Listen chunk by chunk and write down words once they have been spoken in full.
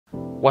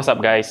What's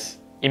up guys,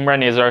 Imran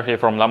here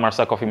from La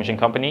Marsa Coffee Machine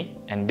Company,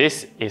 and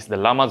this is the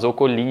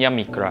Marzocco Linea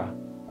Micra.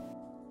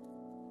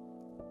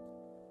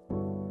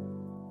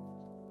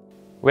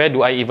 Where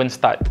do I even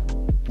start?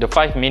 The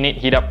 5-minute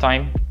heat up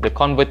time, the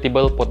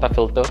convertible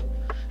portafilter,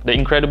 the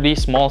incredibly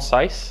small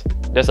size.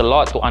 There's a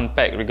lot to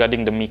unpack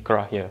regarding the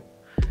Micra here.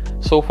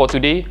 So for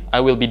today, I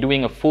will be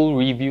doing a full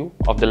review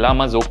of the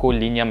Marzocco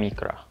Linea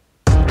Micra.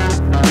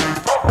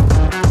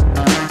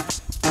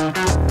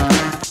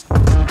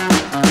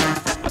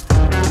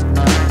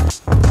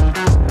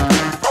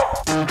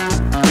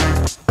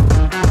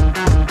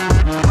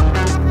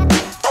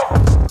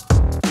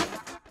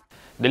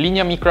 The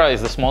Linea Micra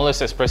is the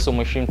smallest espresso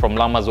machine from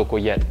La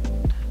Marzocco yet.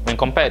 When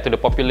compared to the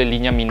popular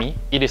Linea Mini,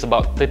 it is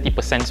about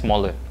 30%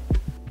 smaller.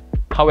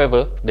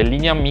 However, the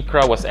Linea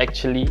Micra was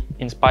actually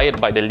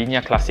inspired by the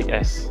Linea Classic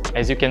S.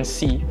 As you can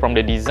see from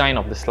the design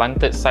of the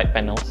slanted side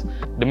panels,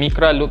 the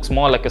Micra looks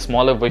more like a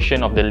smaller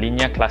version of the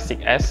Linea Classic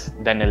S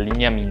than a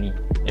Linea Mini.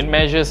 It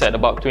measures at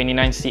about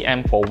 29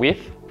 cm for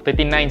width,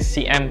 39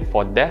 cm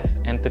for depth,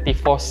 and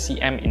 34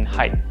 cm in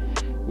height,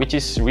 which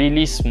is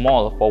really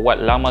small for what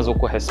La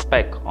Marzocco has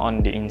spec'd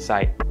on the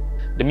inside.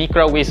 The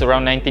Micra weighs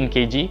around 19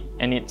 kg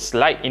and it's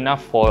light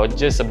enough for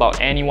just about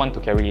anyone to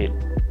carry it.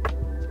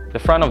 The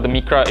front of the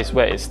Micra is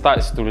where it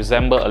starts to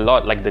resemble a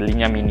lot like the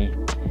Linea Mini.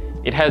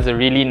 It has a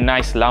really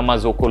nice La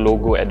Marzocco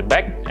logo at the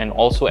back and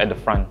also at the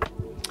front.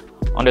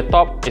 On the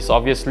top is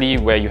obviously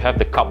where you have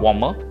the cup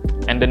warmer,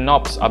 and the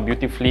knobs are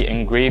beautifully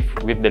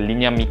engraved with the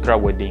Linea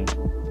Micra wording.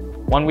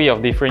 One way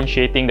of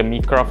differentiating the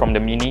Micra from the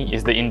Mini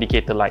is the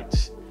indicator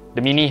lights.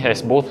 The Mini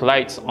has both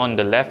lights on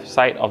the left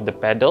side of the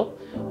pedal,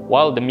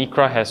 while the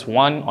Micra has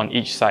one on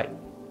each side.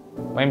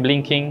 When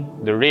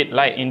blinking, the red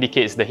light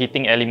indicates the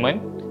heating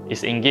element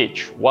is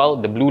engaged, while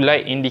the blue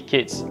light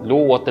indicates low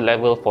water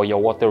level for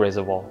your water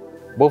reservoir.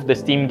 Both the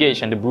steam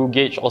gauge and the brew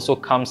gauge also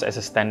comes as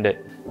a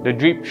standard. The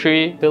drip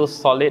tray feels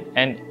solid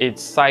and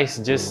its size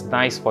just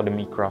nice for the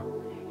Micra.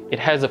 It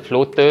has a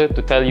floater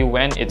to tell you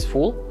when it's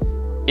full.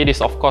 It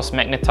is of course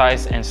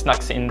magnetized and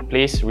snags in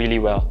place really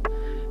well.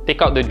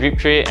 Take out the drip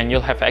tray and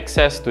you'll have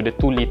access to the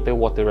 2-liter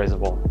water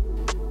reservoir.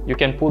 You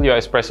can pull your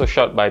espresso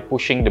shot by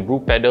pushing the brew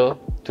pedal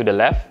to the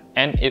left,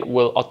 and it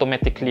will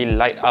automatically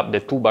light up the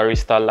 2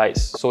 barista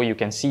lights so you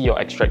can see your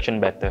extraction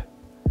better.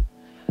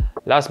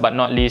 Last but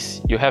not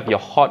least, you have your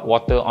hot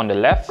water on the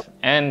left,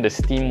 and the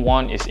steam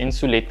wand is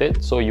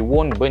insulated so you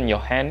won't burn your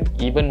hand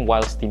even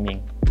while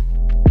steaming.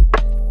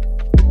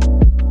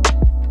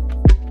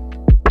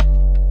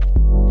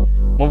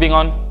 Moving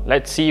on,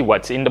 let's see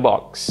what's in the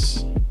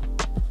box.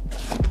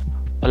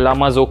 A La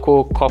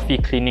Marzocco coffee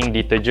cleaning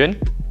detergent,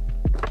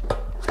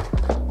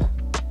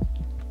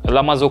 a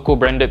La Marzocco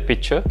branded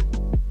pitcher,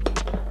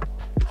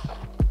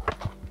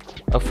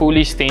 a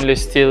fully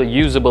stainless steel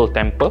usable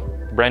tamper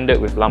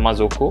branded with La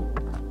Marzocco,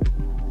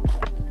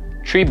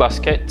 3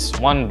 baskets,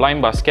 1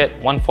 blind basket,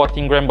 1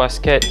 14-gram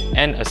basket,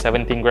 and a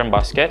 17-gram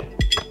basket,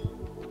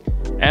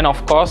 and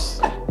of course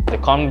the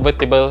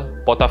convertible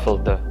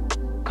portafilter.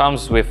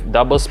 Comes with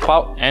double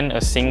spout and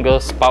a single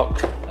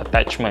spout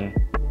attachment.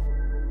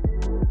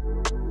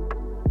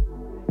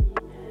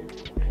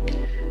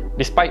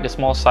 Despite the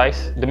small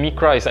size, the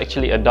Micra is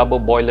actually a double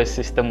boiler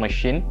system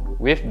machine,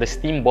 with the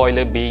steam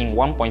boiler being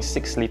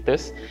 1.6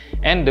 liters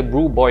and the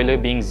brew boiler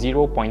being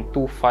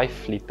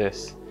 0.25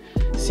 liters.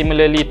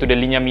 Similarly to the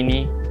Linea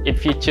Mini, it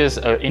features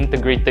an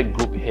integrated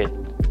group head.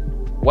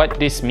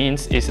 What this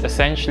means is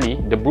essentially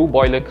the brew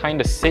boiler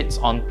kinda sits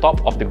on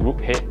top of the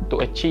group head to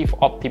achieve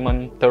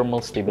optimum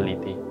thermal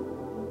stability.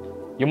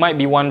 You might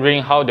be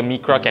wondering how the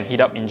Micra can heat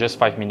up in just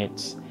 5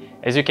 minutes.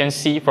 As you can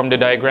see from the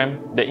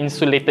diagram, the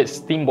insulated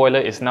steam boiler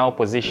is now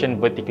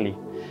positioned vertically.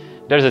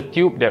 There's a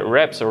tube that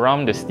wraps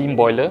around the steam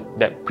boiler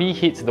that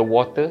preheats the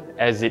water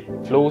as it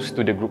flows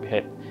to the group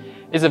head.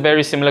 It's a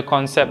very similar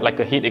concept like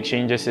a heat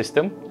exchanger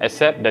system,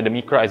 except that the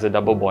Micra is a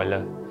double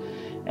boiler.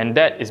 And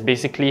that is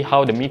basically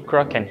how the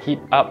Micra can heat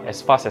up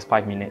as fast as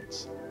 5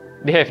 minutes.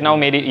 They have now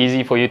made it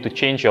easy for you to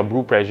change your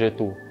brew pressure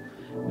too.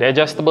 The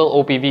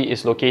adjustable OPV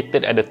is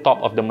located at the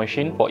top of the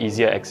machine for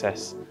easier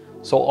access.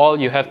 So all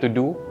you have to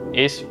do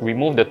is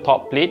remove the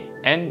top plate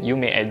and you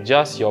may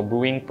adjust your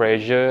brewing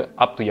pressure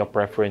up to your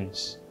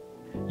preference.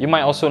 You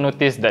might also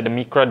notice that the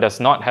Micra does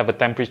not have a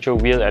temperature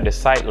wheel at the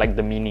side like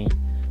the Mini,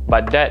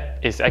 but that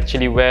is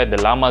actually where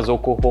the La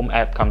Marzocco Home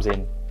app comes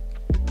in.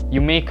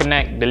 You may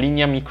connect the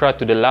Linea Micra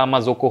to the La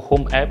Marzocco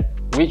Home app,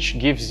 which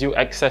gives you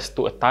access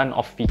to a ton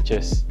of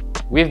features.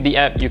 With the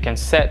app, you can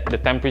set the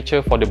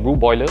temperature for the brew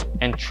boiler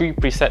and 3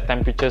 preset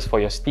temperatures for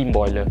your steam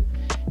boiler.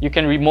 You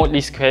can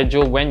remotely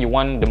schedule when you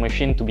want the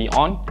machine to be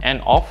on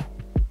and off,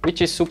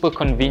 which is super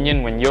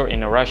convenient when you're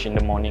in a rush in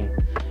the morning.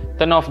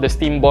 Turn off the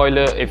steam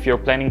boiler if you're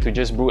planning to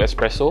just brew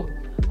espresso,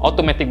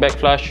 automatic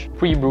backflush,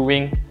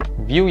 pre-brewing,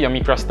 view your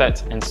Micra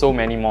stats, and so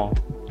many more.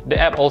 The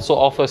app also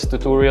offers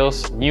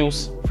tutorials,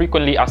 news,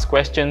 frequently asked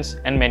questions,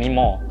 and many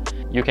more.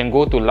 You can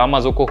go to La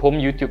Marzocco Home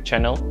YouTube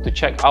channel to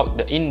check out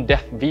the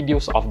in-depth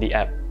videos of the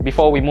app.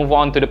 Before we move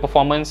on to the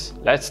performance,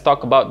 let's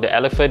talk about the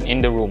elephant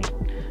in the room,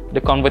 the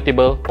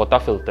convertible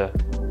portafilter.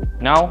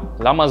 Now,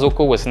 La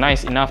Marzocco was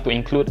nice enough to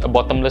include a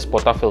bottomless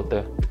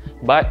portafilter,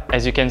 but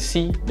as you can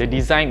see, the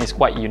design is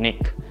quite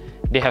unique.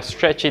 They have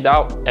stretched it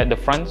out at the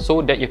front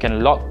so that you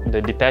can lock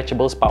the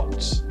detachable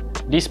spouts.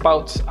 These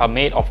spouts are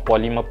made of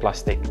polymer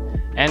plastic,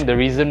 and the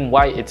reason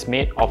why it's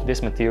made of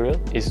this material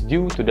is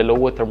due to the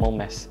lower thermal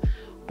mass.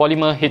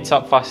 Polymer heats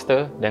up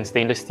faster than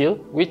stainless steel,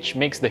 which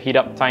makes the heat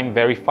up time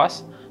very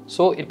fast,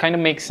 so it kind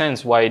of makes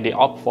sense why they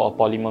opt for a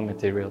polymer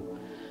material.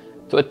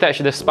 To attach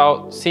the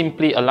spout,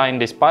 simply align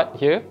this part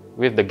here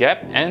with the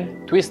gap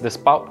and twist the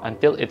spout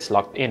until it's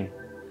locked in.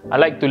 I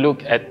like to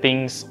look at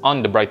things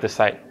on the brighter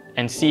side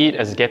and see it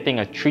as getting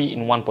a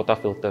 3-in-1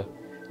 portafilter.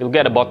 You'll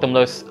get a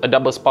bottomless, a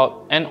double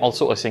spout, and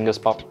also a single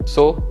spout.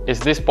 So, is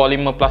this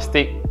polymer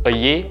plastic a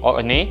yay or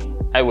a nay?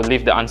 I will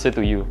leave the answer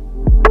to you.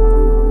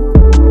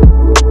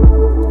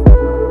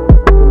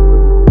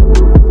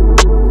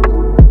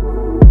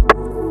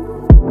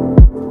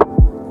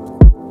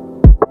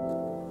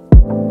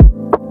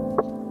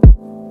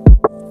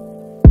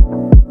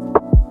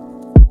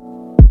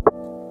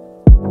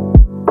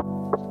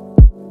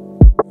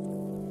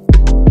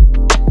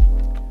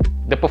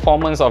 The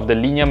performance of the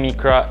Linea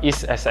Micra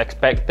is as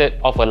expected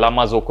of a La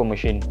Marzocco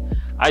machine.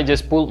 I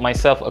just pulled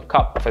myself a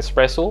cup of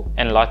espresso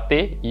and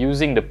latte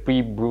using the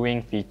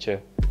pre-brewing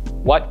feature.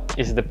 What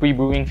is the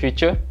pre-brewing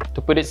feature?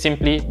 To put it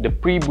simply, the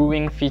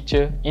pre-brewing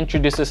feature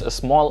introduces a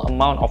small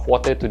amount of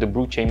water to the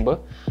brew chamber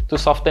to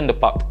soften the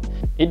pulp.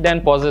 It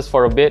then pauses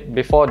for a bit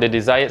before the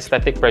desired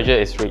static pressure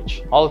is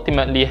reached,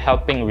 ultimately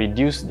helping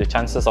reduce the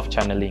chances of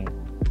channeling.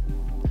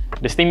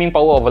 The steaming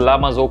power of a La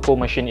Marzocco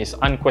machine is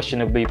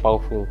unquestionably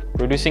powerful,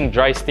 producing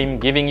dry steam,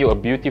 giving you a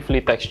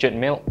beautifully textured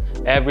milk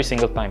every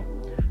single time.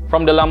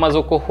 From the La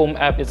Marzocco home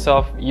app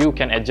itself, you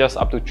can adjust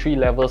up to 3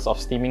 levels of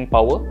steaming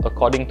power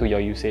according to your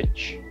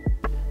usage.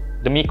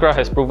 The Micra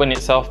has proven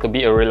itself to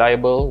be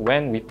reliable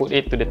when we put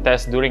it to the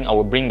test during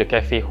our Bring the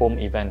Cafe home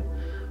event.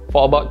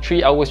 For about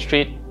 3 hours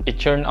straight, it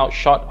churned out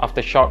shot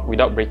after shot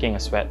without breaking a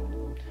sweat.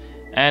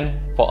 And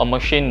for a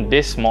machine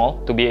this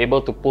small, to be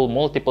able to pull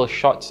multiple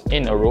shots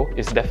in a row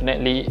is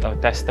definitely a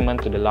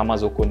testament to the La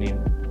Marzocco name.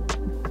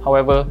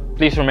 However,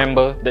 please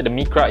remember that the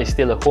Micra is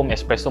still a home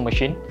espresso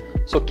machine,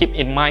 so keep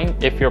in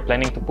mind if you're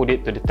planning to put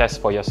it to the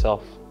test for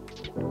yourself.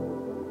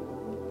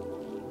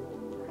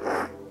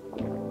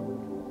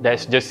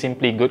 That's just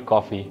simply good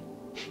coffee.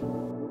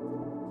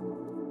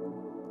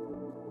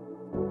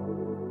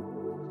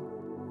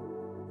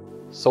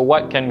 So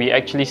what can we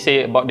actually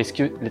say about this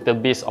cute little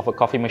beast of a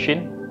coffee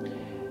machine?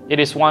 It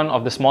is one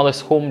of the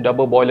smallest home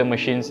double boiler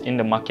machines in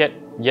the market,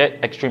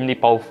 yet extremely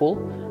powerful,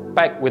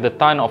 packed with a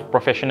ton of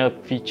professional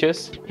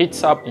features,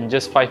 heats up in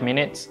just 5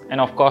 minutes,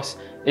 and of course,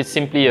 it's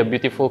simply a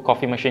beautiful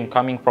coffee machine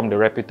coming from the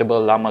reputable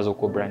La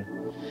Marzocco brand.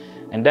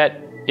 And that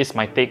is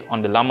my take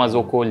on the La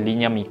Marzocco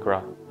Linea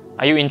Micra.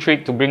 Are you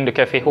intrigued to bring the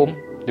cafe home?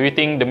 Do you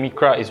think the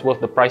Micra is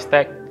worth the price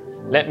tag?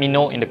 Let me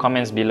know in the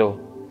comments below.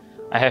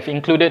 I have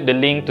included the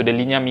link to the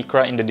Linea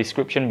Micra in the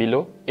description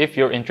below if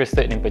you're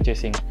interested in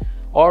purchasing,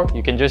 or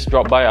you can just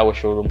drop by our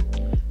showroom.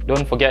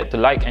 Don't forget to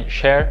like and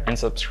share and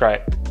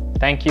subscribe.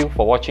 Thank you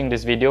for watching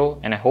this video,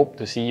 and I hope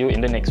to see you in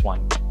the next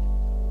one.